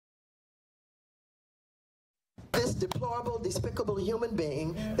deplorable, despicable human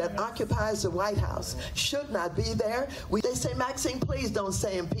being that occupies the White House should not be there. They say, Maxine, please don't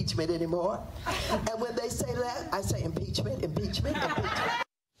say impeachment anymore. And when they say that, I say impeachment, impeachment, impeachment.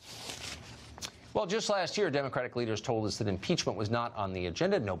 Well, just last year, Democratic leaders told us that impeachment was not on the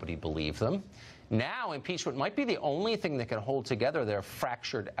agenda. Nobody believed them. Now, impeachment might be the only thing that can hold together their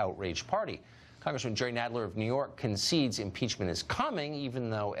fractured, outraged party. Congressman Jerry Nadler of New York concedes impeachment is coming, even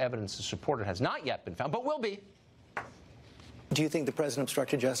though evidence to support it has not yet been found, but will be. Do you think the president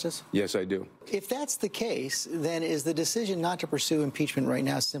obstructed justice? Yes, I do. If that's the case, then is the decision not to pursue impeachment right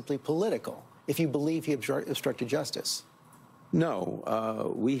now simply political, if you believe he obstructed justice?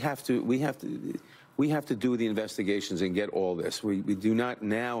 No, we have to do the investigations and get all this. We do not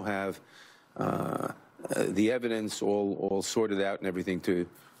now have the evidence all sorted out and everything to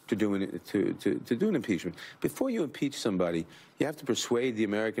do an impeachment. Before you impeach somebody, you have to persuade the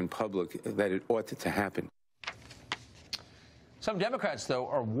American public that it ought to happen. Some Democrats, though,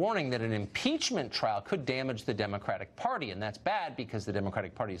 are warning that an impeachment trial could damage the Democratic Party, and that's bad because the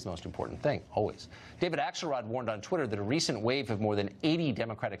Democratic Party is the most important thing, always. David Axelrod warned on Twitter that a recent wave of more than 80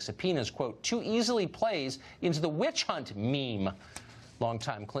 Democratic subpoenas, quote, too easily plays into the witch hunt meme.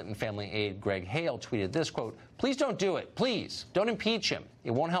 Longtime Clinton family aide Greg Hale tweeted this, quote, please don't do it. Please don't impeach him. It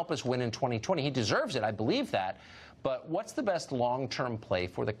won't help us win in 2020. He deserves it. I believe that. But what's the best long-term play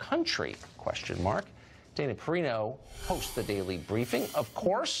for the country? Question mark. Dana Perino hosts the Daily Briefing, of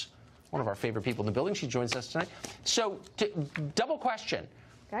course, one of our favorite people in the building. She joins us tonight. So, double question.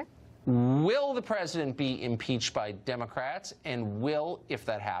 Okay. Will the president be impeached by Democrats? And will, if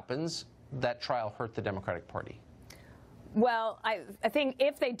that happens, that trial hurt the Democratic Party? Well, I think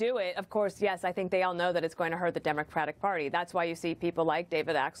if they do it, of course, yes, I think they all know that it's going to hurt the Democratic Party. That's why you see people like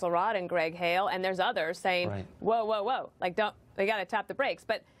David Axelrod and Greg Hale, and there's others saying, right, whoa, whoa, whoa, like, they got to tap the brakes.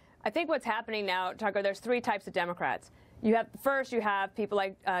 But I think what's happening now, Tucker, there's three types of Democrats. First, you have people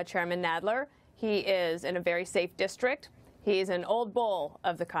like Chairman Nadler. He is in a very safe district. He's an old bull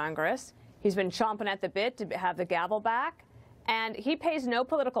of the Congress. He's been chomping at the bit to have the gavel back. And he pays no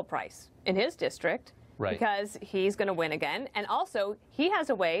political price in his district. Right. Because he's going to win again. And also, he has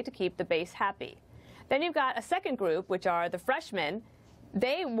a way to keep the base happy. Then you've got a second group, which are the freshmen.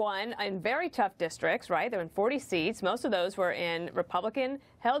 They won in very tough districts, right? They're in 40 seats. Most of those were in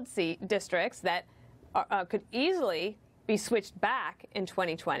Republican-held districts that could easily be switched back in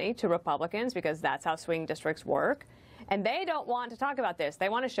 2020 to Republicans because that's how swing districts work. And they don't want to talk about this. They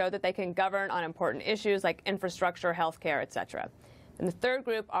want to show that they can govern on important issues like infrastructure, health care, et cetera. And the third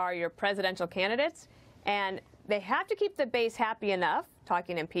group are your presidential candidates. And they have to keep the base happy enough,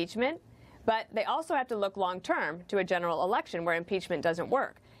 talking impeachment, but they also have to look long-term to a general election where impeachment doesn't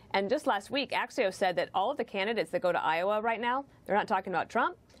work. And just last week, Axios said that all of the candidates that go to Iowa right now, they're not talking about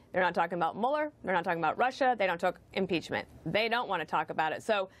Trump, they're not talking about Mueller, they're not talking about Russia, they don't talk impeachment. They don't want to talk about it.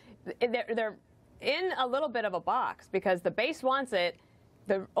 So they're in a little bit of a box because the base wants it.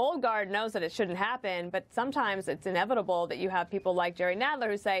 The old guard knows that it shouldn't happen, but sometimes it's inevitable that you have people like Jerry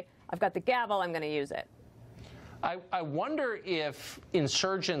Nadler who say, I've got the gavel, I'm going to use it. I wonder if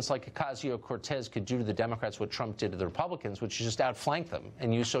insurgents like Ocasio-Cortez could do to the Democrats what Trump did to the Republicans, which is just outflank them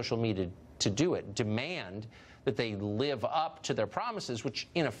and use social media to do it, demand that they live up to their promises, which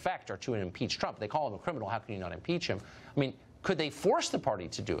in effect are to impeach Trump. They call him a criminal. How can you not impeach him? I mean, could they force the party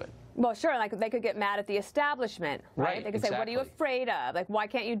to do it? Well, sure. Like they could get mad at the establishment, right? They could say, "What are you afraid of? Like, why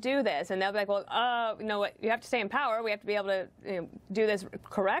can't you do this?" And they'll be like, "Well, you know what? You have to stay in power. We have to be able to do this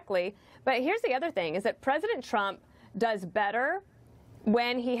correctly." But here's the other thing: is that President Trump does better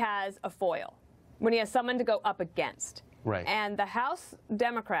when he has a foil, when he has someone to go up against. Right. And the House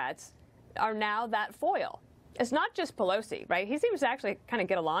Democrats are now that foil. It's not just Pelosi, right? He seems to actually kind of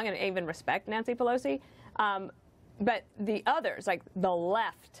get along and even respect Nancy Pelosi. But the others, like the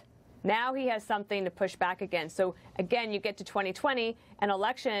left, now he has something to push back against. So, again, you get to 2020, an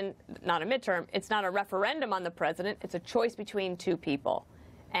election, not a midterm, it's not a referendum on the president. It's a choice between two people.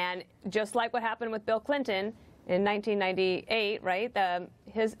 And just like what happened with Bill Clinton in 1998, right,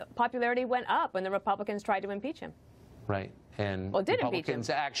 his popularity went up when the Republicans tried to impeach him. Right. And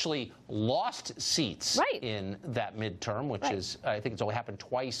Republicans actually lost seats in that midterm, which is, I think it's only happened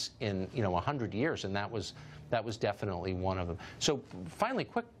twice in, 100 years, and that was definitely one of them. So finally,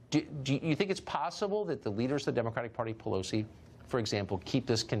 quick, do you think it's possible that the leaders of the Democratic Party, Pelosi, for example, keep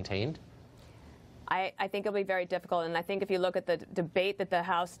this contained? I think it'll be very difficult, and I think if you look at the debate that the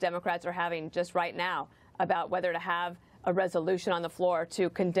House Democrats are having just right now about whether to have a resolution on the floor to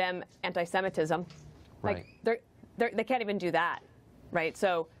condemn anti-Semitism, like they can't even do that, right?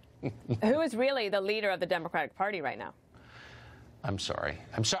 So who is really the leader of the Democratic Party right now? I'm sorry.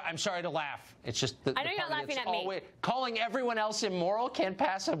 I'm sorry to laugh. It's just that I know you're not laughing at me. Calling everyone else immoral can't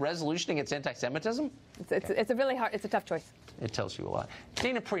pass a resolution against anti-Semitism? It's a really hard, it's a tough choice. It tells you a lot.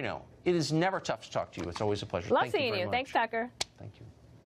 Dana Perino, it is never tough to talk to you. It's always a pleasure. Love Thank you seeing very you. much. Thanks, Tucker. Thank you.